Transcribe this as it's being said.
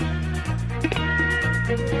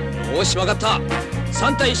よし分かった。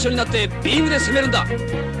3体一緒になってビームで攻めるんだ。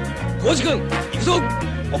浩司君行くぞ。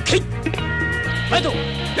オッケー。隼人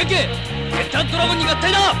ベッケー、ゲッタードラゴンに合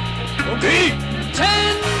体だ。オッケー。チェン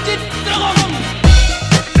ジドラゴン。